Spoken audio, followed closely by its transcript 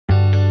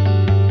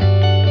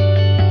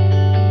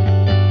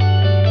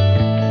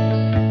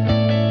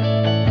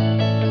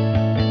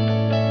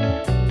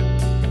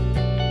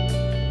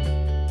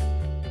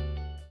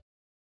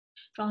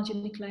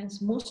transgenic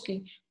lines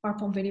mostly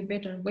perform very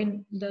better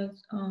when the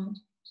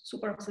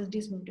superoxidase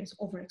dismutase is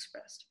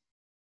overexpressed.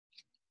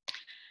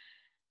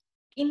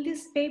 In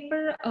this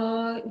paper,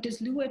 it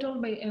is Liu et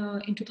al.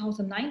 In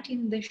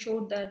 2019, they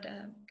showed that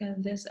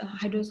there's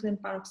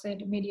hydroxygen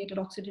peroxide mediated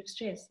oxidative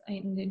stress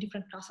in the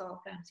different cassava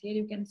plants. Here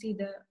you can see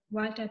the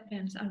wild type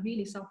plants are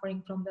really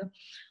suffering from the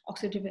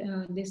oxidative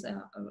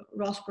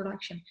ROS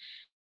production.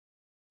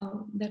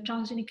 The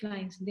transgenic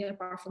lines, they are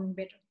performing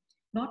better.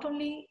 Not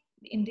only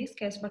in this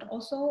case, but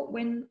also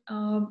when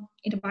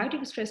in a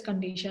biotic stress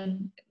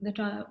condition, the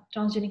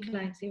transgenic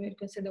lines, you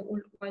can say the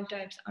wild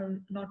types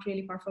are not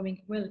really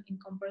performing well in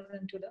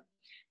comparison to the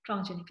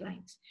transgenic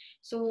lines.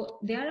 So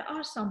there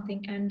are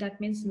something, and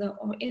that means the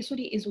SOD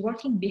is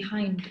working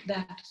behind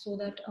that, so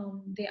that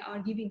they are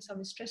giving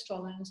some stress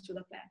tolerance to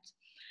the plants.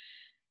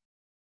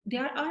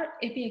 There are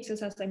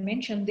APXs, as I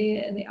mentioned,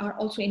 they are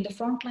also in the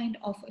front line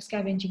of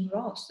scavenging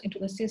ROS into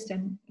the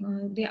system.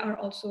 They are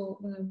also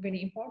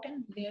very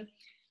important there.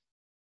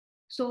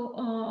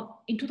 So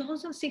in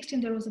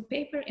 2016, there was a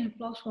paper in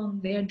PLOS ONE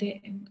where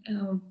they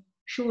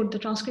showed the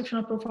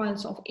transcriptional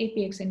profiles of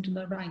APX into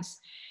the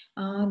rice.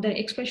 The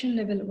expression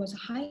level was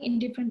high in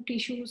different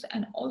tissues,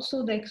 and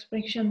also the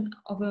expression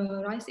of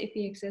rice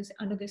APXs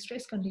under the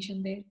stress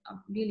condition, they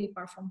really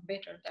performed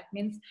better. That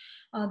means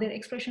their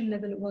expression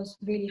level was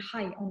really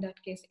high on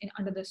that case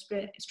under the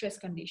stress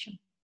condition.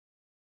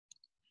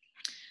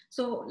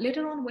 So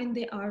later on, when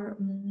they are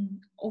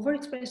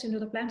overexpressed into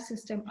the plant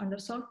system under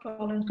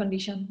salt-tolerant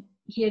condition,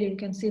 here you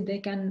can see they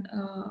can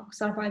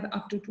survive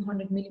up to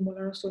 200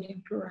 millimolar of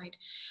sodium chloride.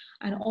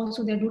 And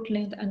also their root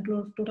length and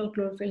total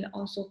chlorophyll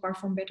also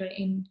perform better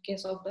in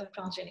case of the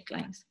transgenic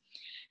lines.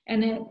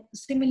 And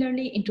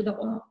similarly, into the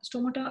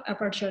stomata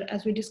aperture,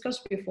 as we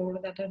discussed before,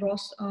 that the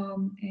ROS,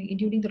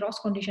 during the ROS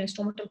condition,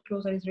 stomatal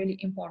closure is really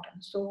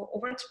important. So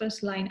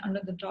overexpressed line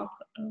under the dark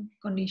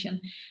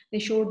condition, they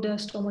showed the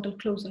stomatal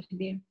closure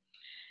there.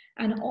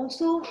 And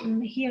also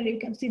here you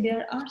can see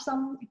there are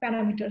some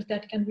parameters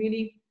that can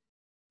really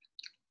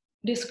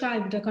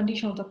describe the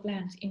condition of the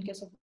plants in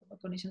case of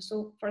condition.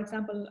 So for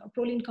example,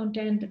 proline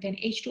content, then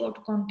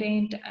H2O2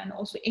 content, and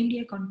also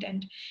NDA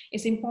content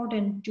is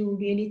important to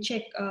really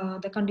check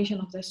the condition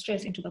of the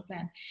stress into the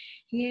plant.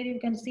 Here you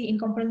can see in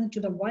comparison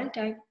to the wild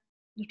type,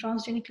 the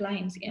transgenic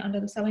lines under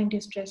the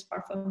salinity stress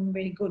perform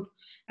very good.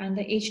 And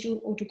the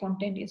H2O2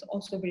 content is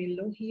also very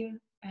low here,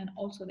 and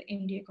also the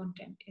NDA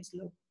content is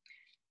low.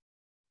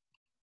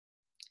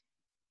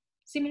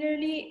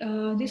 Similarly,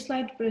 this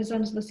slide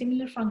presents the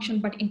similar function,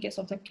 but in case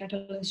of the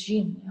catalyst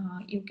gene,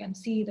 you can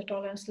see the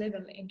tolerance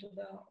level into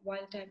the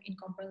wild type in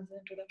comparison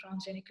to the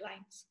transgenic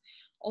lines.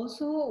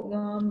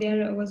 Also,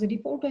 there was a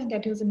report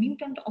that was a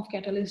mutant of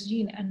catalyst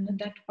gene, and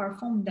that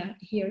performed that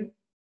here.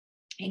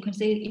 You can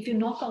say if you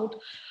knock out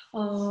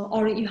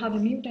or you have a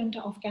mutant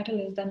of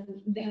catalyst,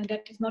 then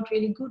that is not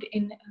really good.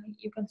 In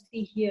you can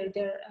see here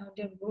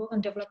their growth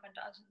and development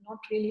are not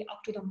really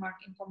up to the mark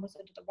in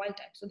comparison to the wild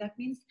type. So that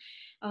means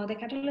the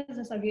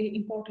catalysts are really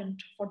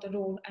important for the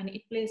role, and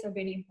it plays a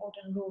very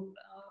important role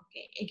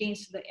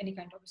against any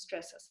kind of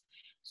stresses.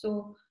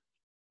 So,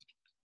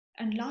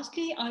 and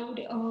lastly, I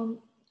would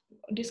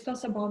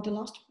discuss about the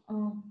last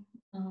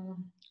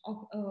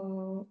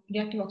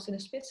reactive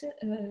oxidant species,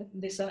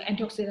 this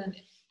antioxidant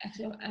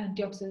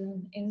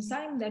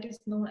enzyme that is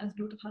known as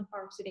glutathione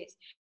peroxidase.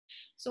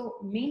 So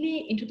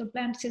mainly into the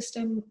plant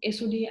system,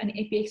 SOD and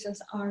APXs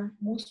are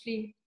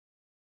mostly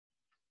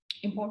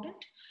important,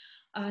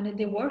 and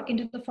they work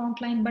into the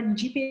front line, but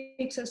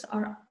GPXs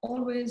are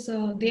always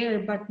there,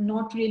 but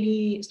not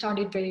really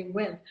studied very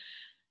well.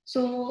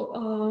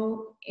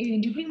 So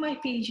during my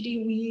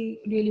PhD,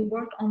 we really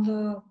worked on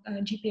the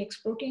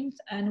GPX proteins,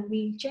 and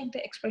we checked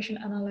the expression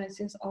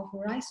analysis of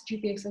rice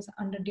GPXs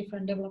under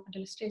different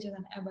developmental stages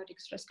and abiotic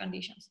stress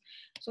conditions.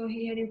 So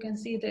here you can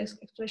see the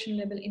expression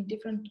level in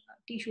different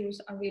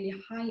tissues are really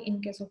high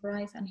in case of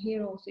rice, and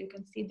here also you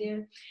can see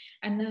there,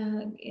 and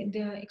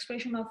the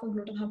expression of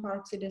glutathione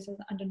peroxidase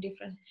under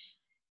different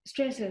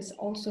stresses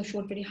also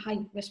showed very high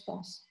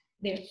response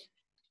there.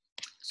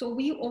 So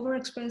we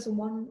overexpress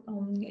one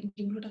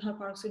glutathione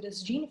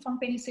peroxidase gene from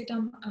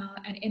pennisetum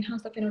and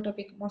enhance the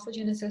phenotypic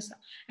morphogenesis,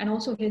 and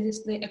also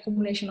resist the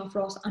accumulation of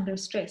ROS under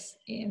stress.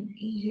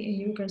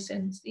 You can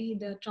see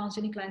the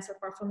transgenic lines are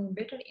performing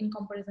better in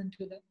comparison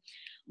to the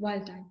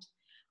wild types.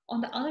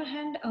 On the other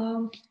hand,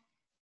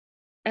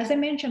 as I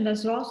mentioned, the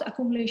ROS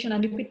accumulation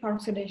and lipid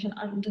peroxidation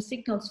are the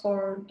signals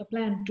for the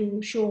plant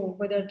to show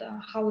whether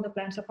how the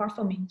plants are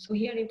performing. So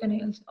here you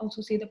can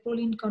also see the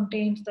proline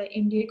contents, the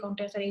NDA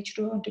contents, and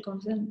H2O2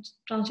 contents.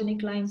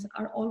 Transgenic lines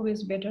are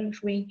always better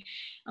showing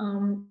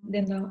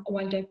than the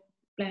wild type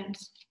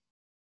plants.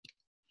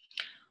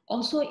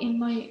 Also, in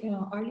my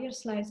earlier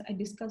slides, I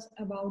discussed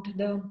about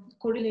the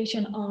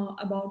correlation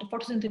about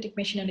photosynthetic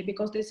machinery,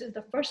 because this is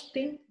the first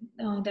thing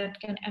that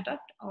can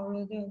adapt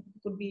or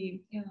could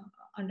be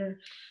under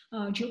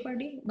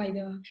jeopardy by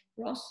the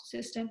ROS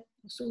system.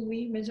 So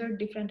we measured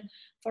different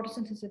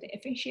photosynthesis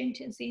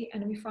efficiency,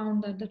 and we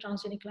found that the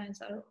transgenic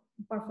lines are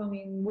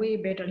performing way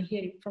better.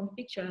 Here from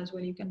picture as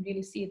well, you can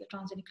really see the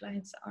transgenic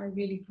lines are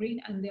really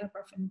green and they are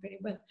performing very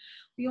well.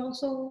 We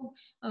also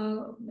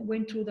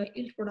went through the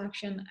yield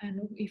production,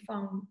 and we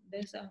found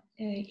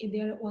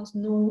there was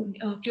no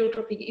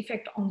pleiotropic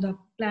effect on the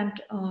plant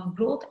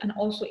growth and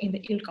also in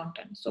the yield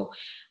content. So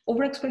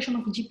overexpression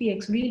of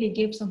GPX really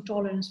gave some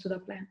tolerance to the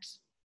plants.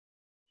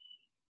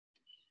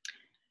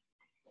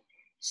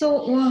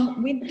 So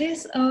with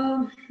this,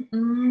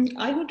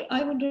 I would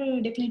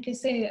definitely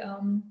say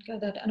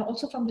that, and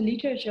also from the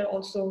literature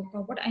also,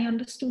 what I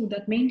understood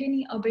that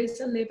maintaining a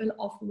basal level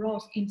of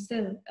ROS in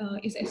cell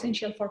is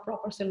essential for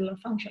proper cellular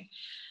function.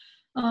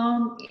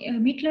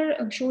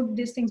 Mittler showed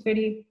these things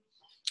very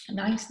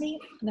nicely.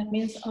 That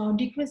means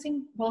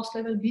decreasing ROS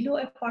level below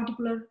a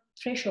particular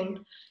threshold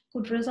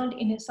could result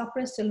in a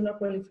suppressed cellular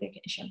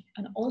proliferation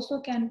and also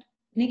can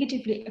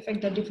negatively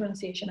affect the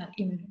differentiation and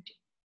immunity.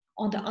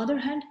 On the other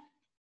hand,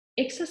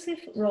 excessive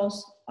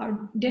ROS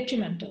are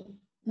detrimental.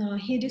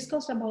 He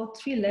discussed about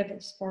 3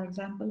 levels, for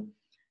example,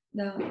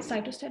 the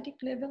cytostatic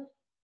level,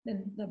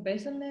 then the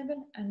basal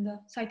level, and the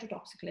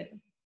cytotoxic level.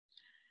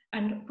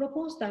 And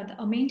proposed that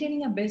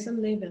maintaining a basal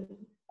level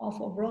of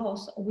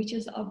ROS, which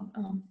is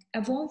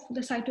above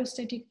the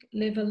cytostatic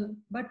level,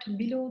 but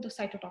below the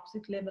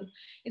cytotoxic level,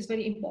 is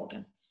very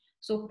important.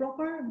 So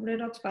proper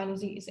redox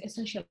biology is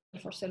essential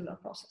for cellular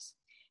process.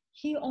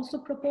 He also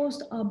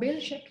proposed a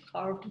bell-shaped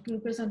curve to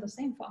represent the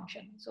same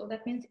function. So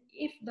that means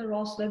if the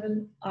ROS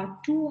level are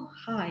too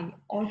high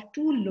or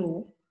too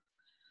low,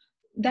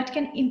 that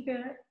can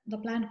impair the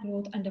plant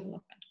growth and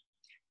development.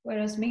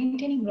 Whereas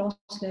maintaining ROS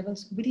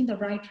levels within the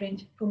right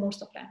range promotes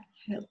the plant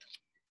health.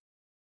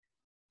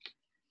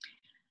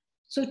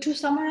 So to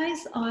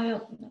summarize, I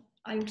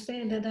would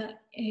say that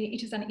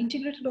it is an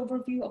integrated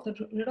overview of the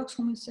redox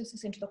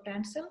homeostasis into the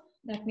plant cell.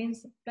 That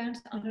means plants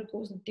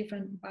undergoes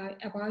different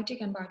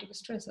abiotic and biotic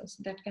stresses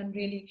that can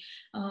really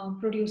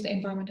produce the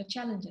environmental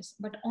challenges.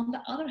 But on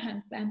the other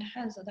hand, plant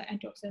has the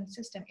antioxidant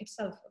system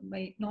itself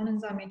by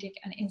non-enzymatic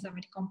and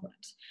enzymatic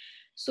components.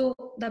 So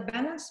the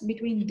balance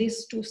between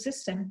these two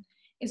systems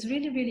is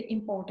really, really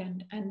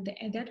important, and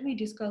that we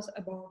discuss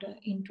about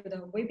into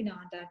the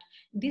webinar, that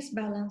this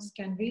balance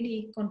can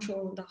really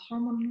control the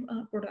hormone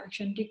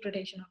production,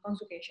 degradation, or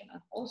conjugation,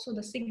 and also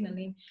the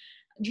signaling,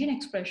 gene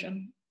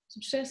expression,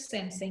 stress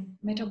sensing,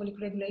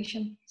 metabolic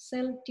regulation,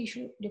 cell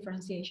tissue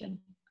differentiation,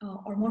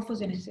 or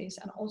morphogenesis,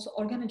 and also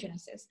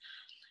organogenesis.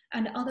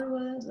 And other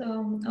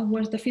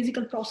was the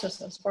physical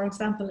processes, for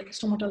example,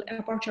 stomatal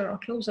aperture or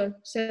closure,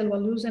 cell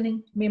wall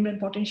loosening, membrane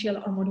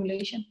potential or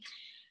modulation,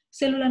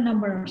 cellular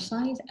number or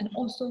size, and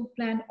also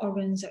plant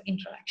organs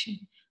interaction.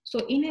 So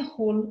in a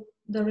whole,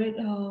 the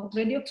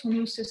redox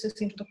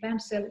homeostasis into the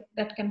plant cell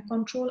that can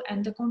control,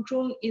 and the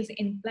control is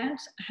in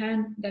plant's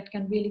hand that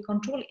can really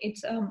control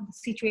its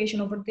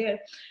situation over there,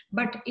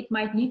 but it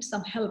might need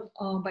some help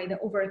by the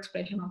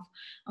overexpression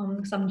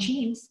of some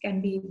genes,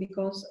 can be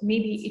because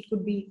maybe it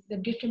could be the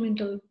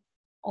detrimental,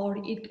 or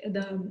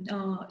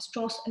the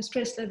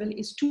stress level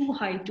is too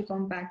high to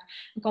combat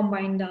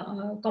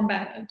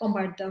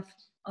the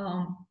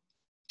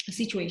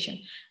situation,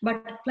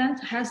 but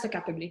plant has the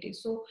capability.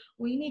 So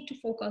we need to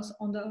focus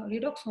on the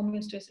redox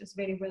homeostasis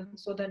very well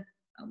so that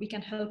we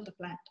can help the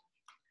plant.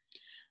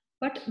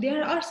 But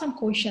there are some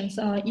questions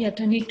yet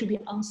need to be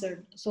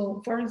answered.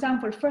 So for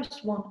example,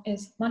 first one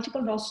is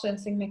multiple ROS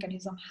sensing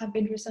mechanisms have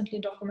been recently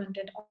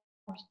documented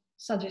or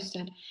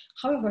suggested.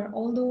 However,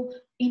 although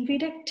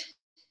indirect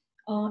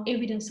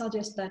evidence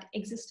suggests that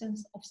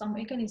existence of some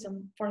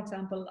mechanism, for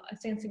example, a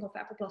sensing of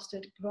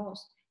apoplastic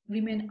ROS,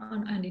 remain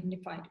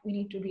unidentified. We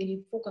need to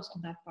really focus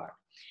on that part.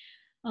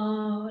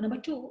 Number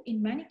 2,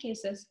 in many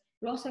cases,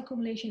 ROS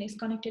accumulation is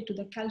connected to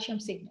the calcium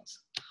signals.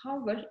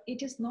 However,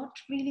 it is not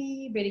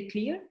really very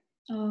clear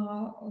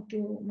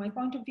to my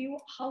point of view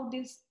how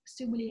these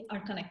stimuli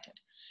are connected.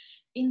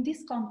 In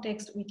this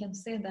context, we can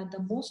say that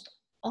the most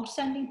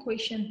outstanding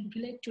question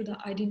relate to the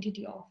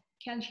identity of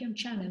calcium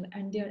channel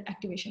and their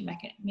activation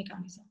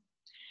mechanism.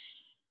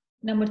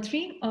 Number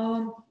 3,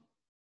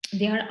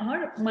 there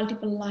are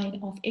multiple lines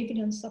of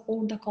evidence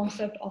support the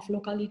concept of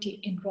locality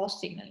in ROS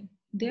signaling.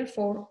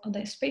 Therefore,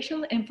 the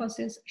special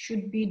emphasis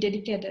should be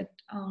dedicated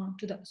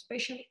to the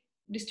spatial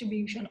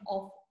distribution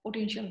of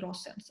potential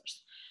ROS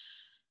sensors.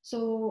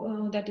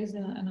 So that is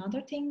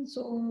another thing.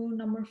 So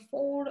number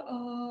 4,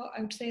 I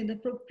would say the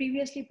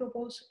previously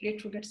proposed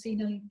retrograde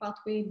signaling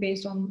pathway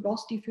based on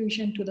ROS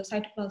diffusion to the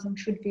cytoplasm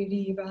should be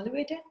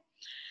re-evaluated.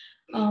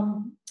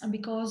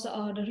 Because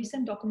the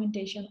recent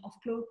documentation of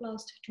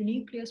chloroplast to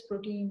nucleus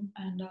protein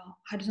and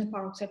hydrogen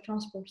peroxide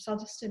transport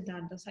suggested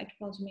that the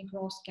cytoplasmic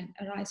ROS can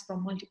arise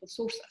from multiple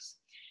sources.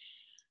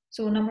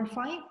 So number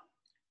 5,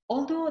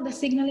 although the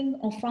signaling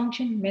of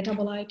function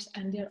metabolites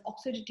and their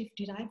oxidative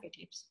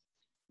derivatives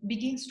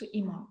begins to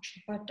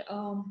emerge, but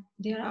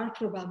there are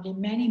probably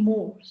many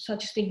more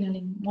such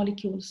signaling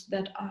molecules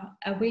that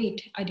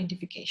await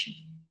identification.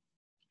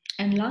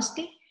 And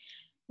lastly,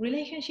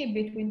 relationship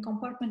between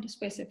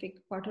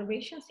compartment-specific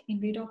perturbations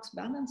in redox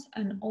balance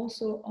and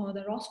also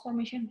the ROS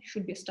formation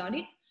should be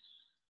studied.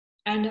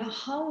 And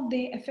how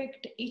they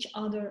affect each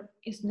other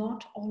is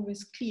not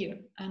always clear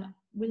and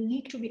will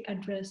need to be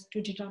addressed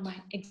to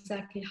determine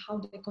exactly how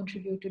they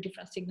contribute to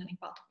different signaling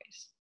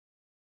pathways.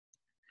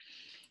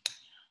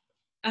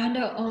 And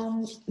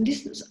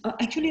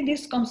actually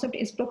this concept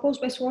is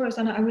proposed by Suarez,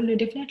 and I will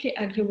definitely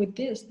agree with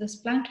this. This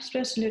plant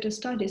stress related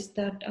studies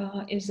that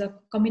is a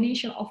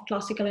combination of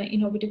classical and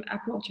innovative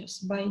approaches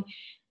by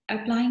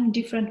applying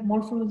different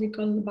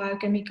morphological,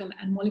 biochemical,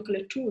 and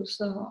molecular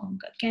tools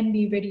can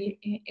be very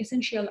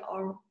essential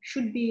or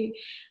should be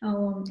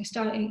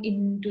starting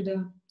into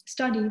the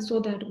study so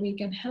that we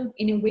can help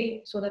in a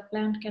way so that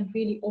plant can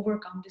really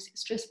overcome this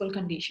stressful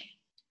condition.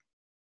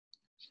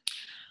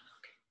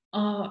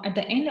 At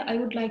the end, I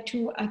would like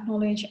to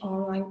acknowledge,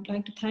 or I would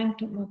like to thank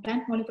the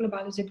Plant Molecular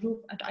Biology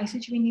group at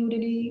ICGEB New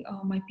Delhi,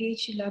 my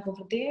PhD lab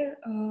over there,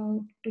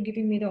 to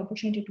giving me the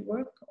opportunity to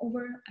work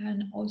over,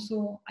 and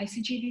also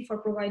ICGEB for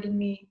providing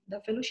me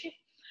the fellowship.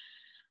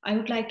 I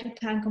would like to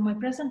thank my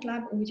present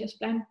lab, which is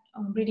Plant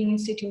Breeding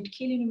Institute,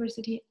 Kiel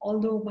University.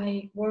 Although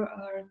my work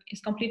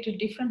is completely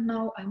different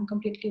now, I'm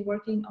completely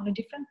working on a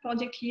different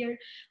project here,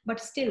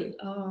 but still,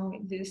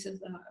 this is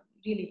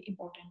really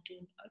important to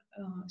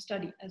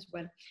study as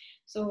well.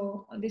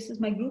 So this is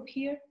my group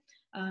here,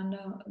 and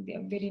they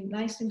are very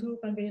nice group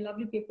and very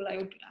lovely people.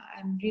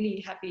 I'm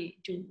really happy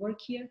to work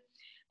here.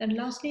 Then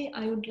lastly,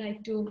 I would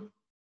like to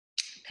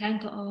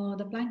thank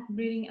the Plant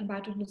Breeding and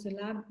Biotechnology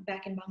Lab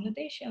back in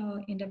Bangladesh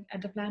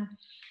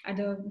at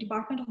the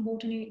Department of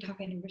Botany,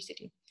 Dhaka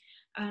University.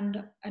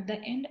 And at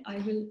the end, I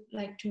will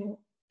like to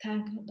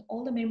thank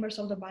all the members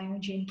of the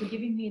Bioingene to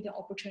giving me the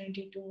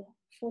opportunity to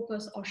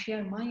focus or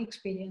share my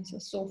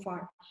experiences so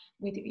far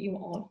with you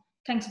all.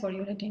 Thanks for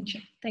your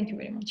attention. Thank you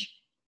very much.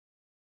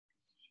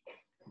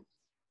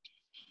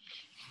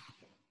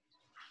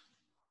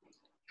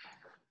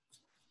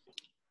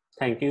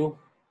 Thank you.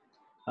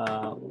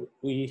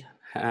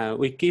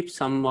 We keep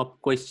some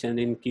of question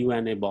in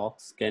Q&A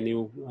box. Can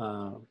you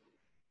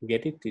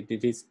get it?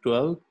 It is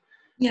 12.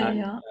 Yeah, and,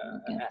 yeah.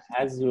 Okay.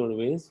 As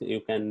always,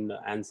 you can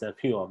answer a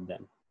few of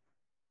them.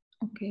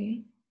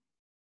 Okay.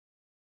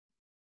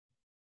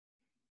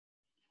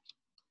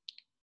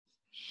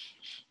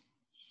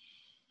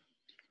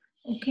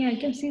 Okay, I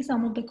can see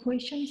some of the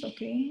questions.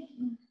 Okay.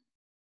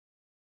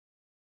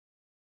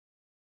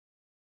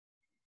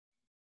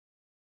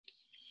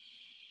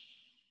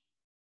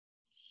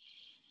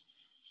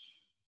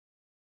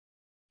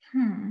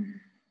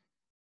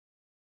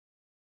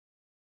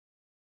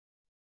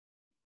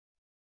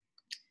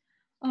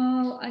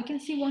 I can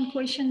see one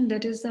question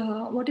that is,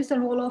 what is the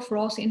role of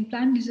ROS in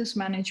plant disease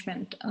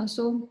management?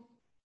 So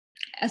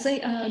as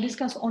I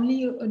discussed,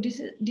 only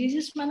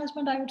disease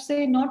management, I would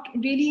say not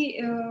really,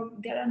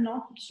 there are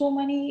not so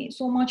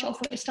much of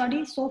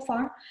studies so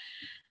far,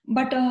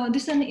 but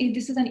this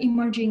is an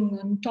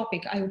emerging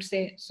topic, I would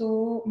say.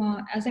 So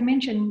as I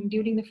mentioned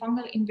during the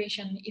fungal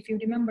invasion, if you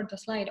remember the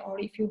slide, or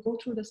if you go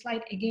through the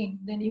slide again,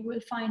 then you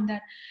will find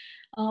that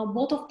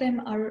both of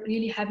them are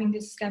really having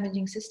this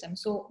scavenging system.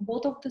 So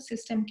both of the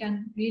system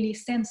can really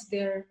sense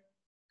their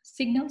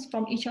signals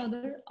from each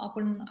other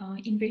upon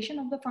invasion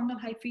of the fungal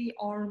hyphae,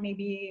 or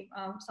maybe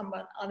some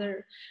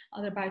other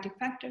biotic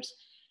factors.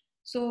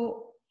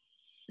 So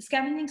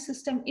scavenging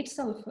system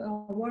itself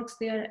works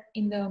there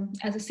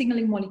as a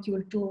signaling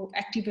molecule to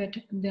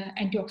activate the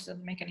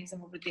antioxidant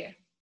mechanism over there.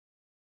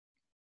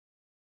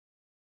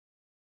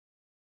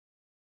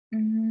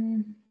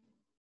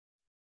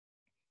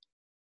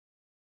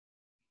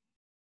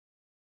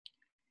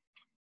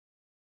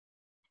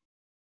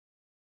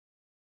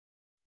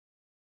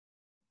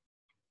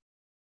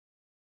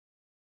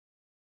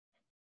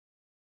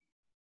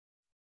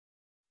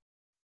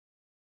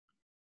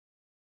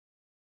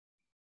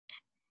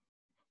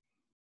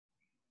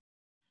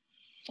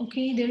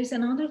 Okay, there is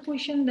another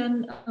question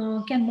then,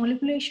 can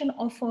manipulation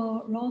of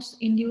ROS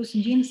induce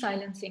gene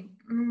silencing?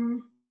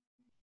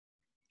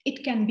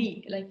 It can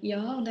be, like,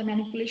 yeah, the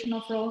manipulation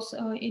of ROS,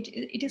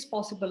 it is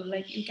possible.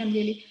 Like, you can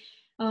really,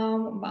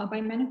 by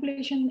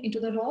manipulation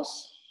into the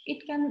ROS,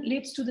 it can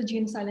lead to the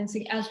gene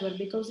silencing as well,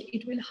 because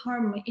it will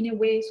harm in a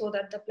way so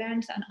that the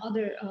plants and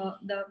other,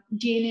 the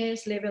DNA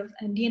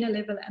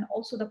level and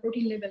also the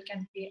protein level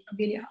can be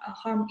really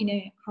harmed in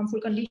a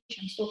harmful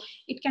condition. So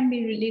it can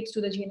be related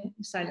to the gene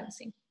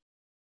silencing.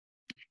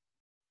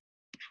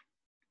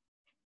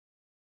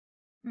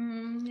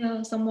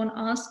 Someone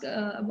asked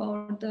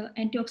about the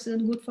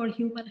antioxidant good for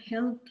human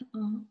health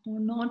or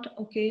not.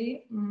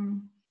 Okay,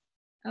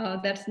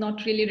 that's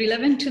not really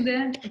relevant to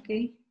that.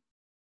 Okay.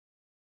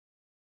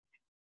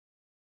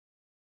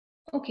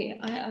 Okay,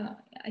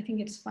 I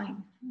think it's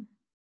fine.